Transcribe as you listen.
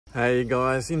Hey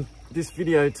guys, in this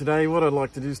video today what I'd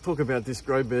like to do is talk about this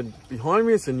grow bed behind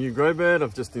me. It's a new grow bed.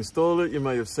 I've just installed it. You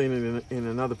may have seen it in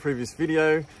another previous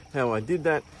video how I did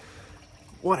that.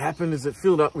 What happened is it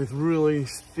filled up with really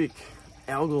thick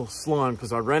algal slime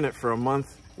because I ran it for a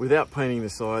month without painting the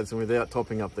sides and without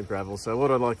topping up the gravel. So what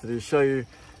I'd like to do is show you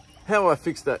how I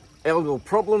fixed that algal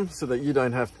problem so that you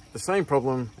don't have the same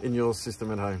problem in your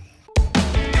system at home.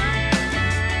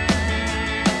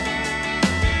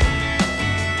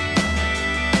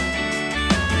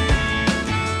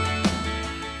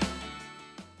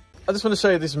 I just want to show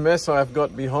you this mess I've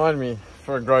got behind me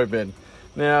for a grow bed.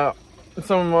 Now, in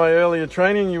some of my earlier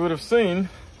training, you would have seen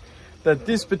that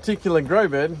this particular grow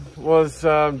bed was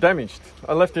damaged.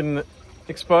 I left it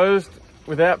exposed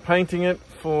without painting it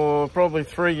for probably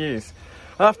 3 years.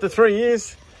 After 3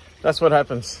 years, that's what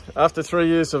happens. After 3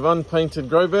 years of unpainted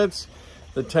grow beds,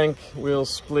 the tank will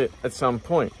split at some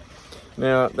point.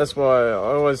 Now, that's why I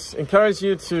always encourage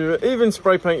you to even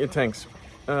spray paint your tanks.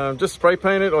 Just spray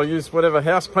paint it or use whatever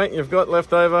house paint you've got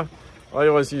left over. I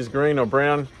always use green or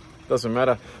brown, doesn't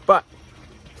matter. But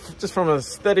just from an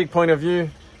aesthetic point of view,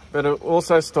 but it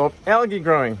also stop algae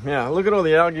growing. Now look at all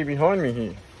the algae behind me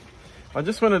here. I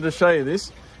just wanted to show you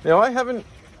this. Now I haven't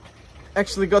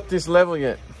actually got this level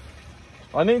yet.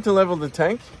 I need to level the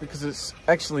tank because it's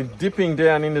actually dipping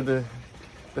down into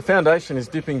the foundation is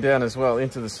dipping down as well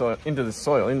into the soil,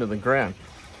 into the ground.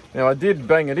 Now I did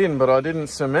bang it in, but I didn't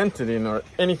cement it in or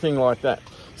anything like that.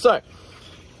 So,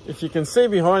 if you can see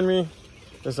behind me,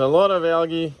 there's a lot of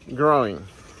algae growing.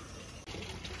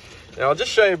 Now I'll just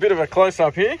show you a bit of a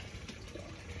close-up here.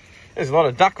 There's a lot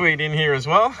of duckweed in here as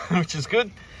well, which is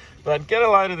good. But get a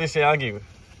load of this algae.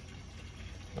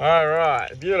 All right,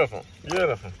 beautiful,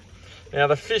 beautiful. Now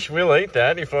the fish will eat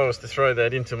that if I was to throw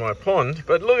that into my pond,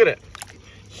 but look at it.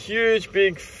 Huge,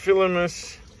 big,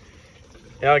 filamentous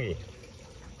algae.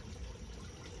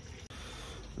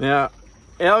 Now,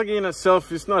 algae in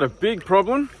itself is not a big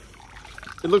problem.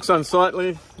 It looks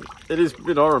unsightly. It is a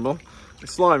bit horrible.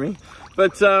 It's slimy.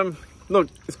 But look,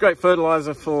 it's great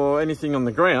fertilizer for anything on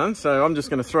the ground. So I'm just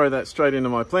going to throw that straight into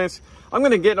my plants. I'm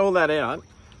going to get all that out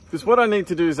because what I need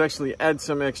to do is actually add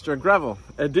some extra gravel,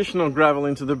 additional gravel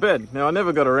into the bed. Now, I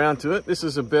never got around to it. This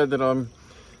is a bed that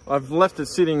I've left it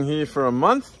sitting here for a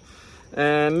month.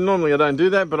 And normally I don't do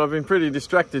that, but I've been pretty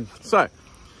distracted. So,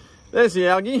 there's the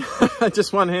algae,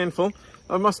 just one handful.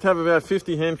 I must have about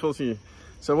 50 handfuls here.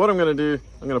 So what I'm going to do,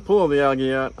 I'm going to pull all the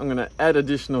algae out, I'm going to add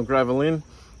additional gravel in,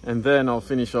 and then I'll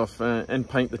finish off and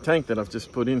paint the tank that I've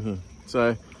just put in here.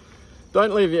 So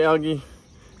don't leave your algae,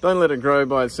 don't let it grow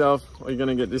by itself, or you're going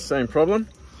to get this same problem.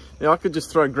 Now I could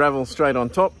just throw gravel straight on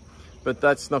top, but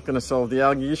that's not going to solve the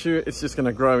algae issue. It's just going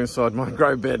to grow inside my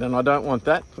grow bed, and I don't want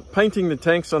that. Painting the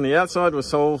tanks on the outside will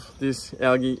solve this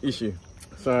algae issue.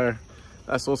 So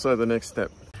that's also the next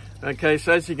step. Okay,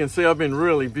 so as you can see, I've been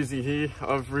really busy here.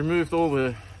 I've removed all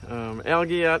the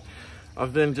algae out.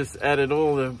 I've then just added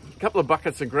a couple of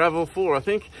buckets of gravel, 4 I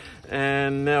think,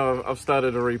 and now I've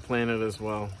started to replant it as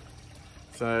well.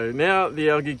 So now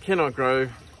the algae cannot grow.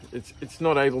 It's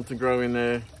not able to grow in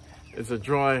there. It's a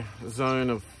dry zone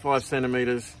of 5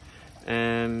 centimeters,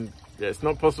 and yeah, it's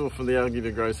not possible for the algae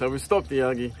to grow. So we've stopped the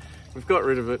algae, we've got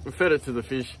rid of it, we fed it to the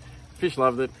fish. Fish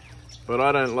loved it. But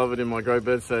I don't love it in my grow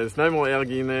bed, so there's no more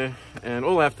algae in there. And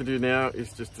all I have to do now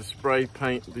is just to spray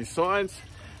paint the sides,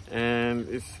 and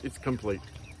it's complete.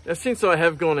 Now, since I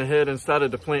have gone ahead and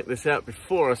started to plant this out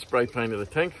before I spray painted the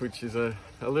tank, which is a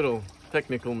little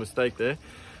technical mistake there,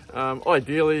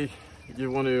 ideally you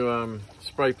want to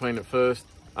spray paint it first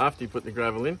after you put the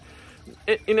gravel in.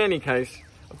 In any case,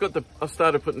 I've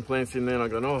started putting plants in there and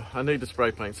I've gone, oh, I need to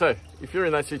spray paint. So if you're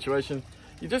in that situation,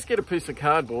 you just get a piece of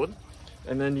cardboard,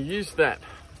 and then you use that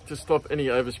to stop any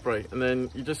overspray, and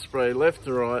then you just spray left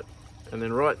to right and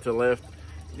then right to left,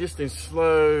 just in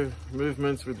slow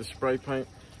movements with the spray paint,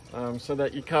 so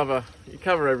that you cover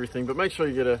everything. But make sure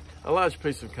you get a large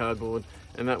piece of cardboard,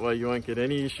 and that way you won't get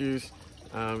any issues.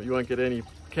 You won't get any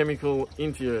chemical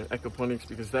into your aquaponics,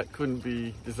 because that couldn't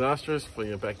be disastrous for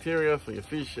your bacteria, for your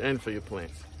fish, and for your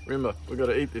plants. Remember, we've got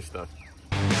to eat this stuff.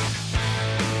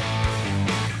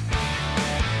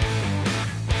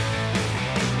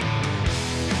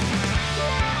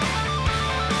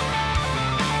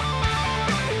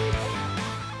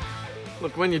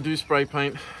 Look, when you do spray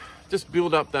paint, just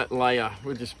build up that layer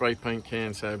with your spray paint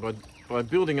can. So by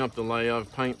building up the layer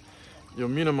of paint, you're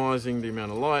minimizing the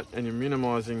amount of light, and you're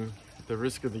minimizing the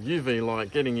risk of the UV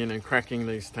light getting in and cracking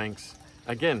these tanks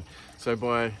again. So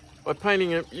by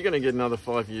painting it, you're going to get another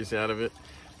 5 years out of it,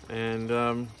 and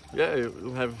yeah,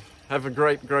 you'll have a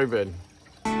great grow bed.